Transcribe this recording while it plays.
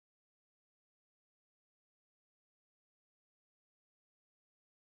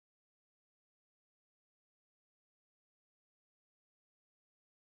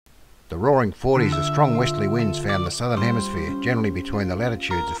The roaring 40s are strong westerly winds found in the southern hemisphere, generally between the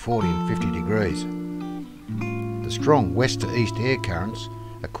latitudes of 40 and 50 degrees. The strong west to east air currents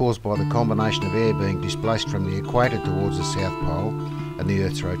are caused by the combination of air being displaced from the equator towards the South Pole and the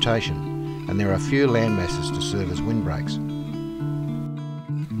Earth's rotation, and there are few land masses to serve as windbreaks.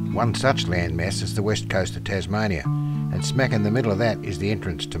 One such landmass is the west coast of Tasmania, and smack in the middle of that is the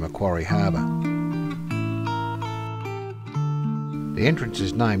entrance to Macquarie Harbour. The entrance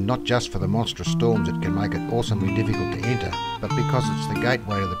is named not just for the monstrous storms that can make it awesomely difficult to enter, but because it's the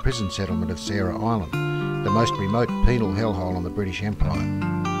gateway to the prison settlement of Sarah Island, the most remote penal hellhole in the British Empire.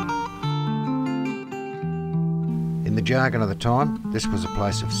 In the jargon of the time, this was a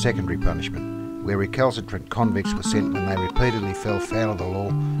place of secondary punishment, where recalcitrant convicts were sent when they repeatedly fell foul of the law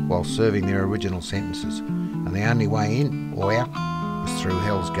while serving their original sentences, and the only way in or out was through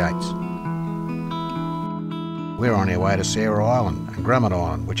Hell's Gates. We're on our way to Sarah Island and Grummet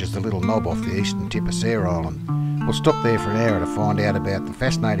Island, which is the little knob off the eastern tip of Sarah Island. We'll stop there for an hour to find out about the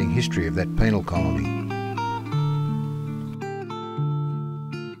fascinating history of that penal colony.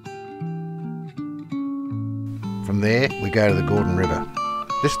 From there, we go to the Gordon River.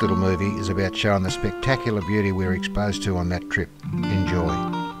 This little movie is about showing the spectacular beauty we're exposed to on that trip.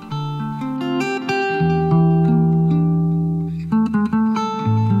 Enjoy.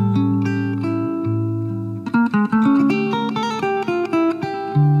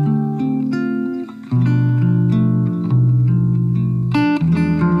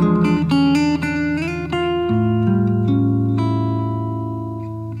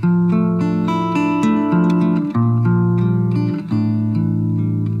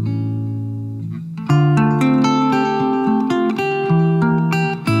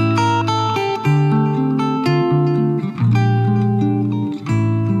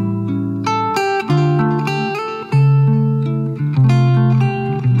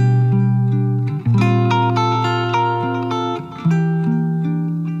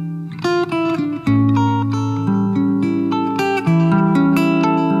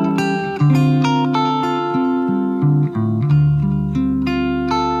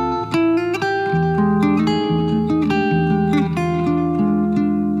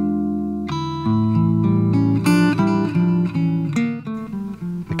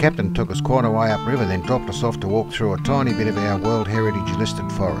 The captain took us quite a way upriver, then dropped us off to walk through a tiny bit of our World Heritage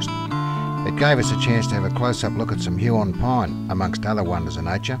listed forest. It gave us a chance to have a close-up look at some Huon pine, amongst other wonders of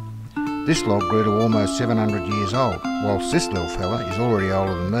nature. This log grew to almost 700 years old, whilst this little fella is already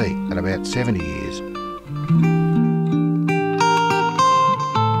older than me, at about 70 years.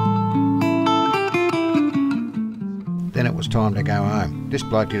 Then it was time to go home. This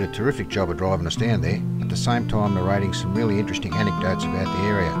bloke did a terrific job of driving us down there, at the same time narrating some really interesting anecdotes about the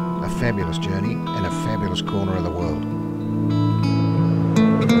area. A fabulous journey and a fabulous corner of the world.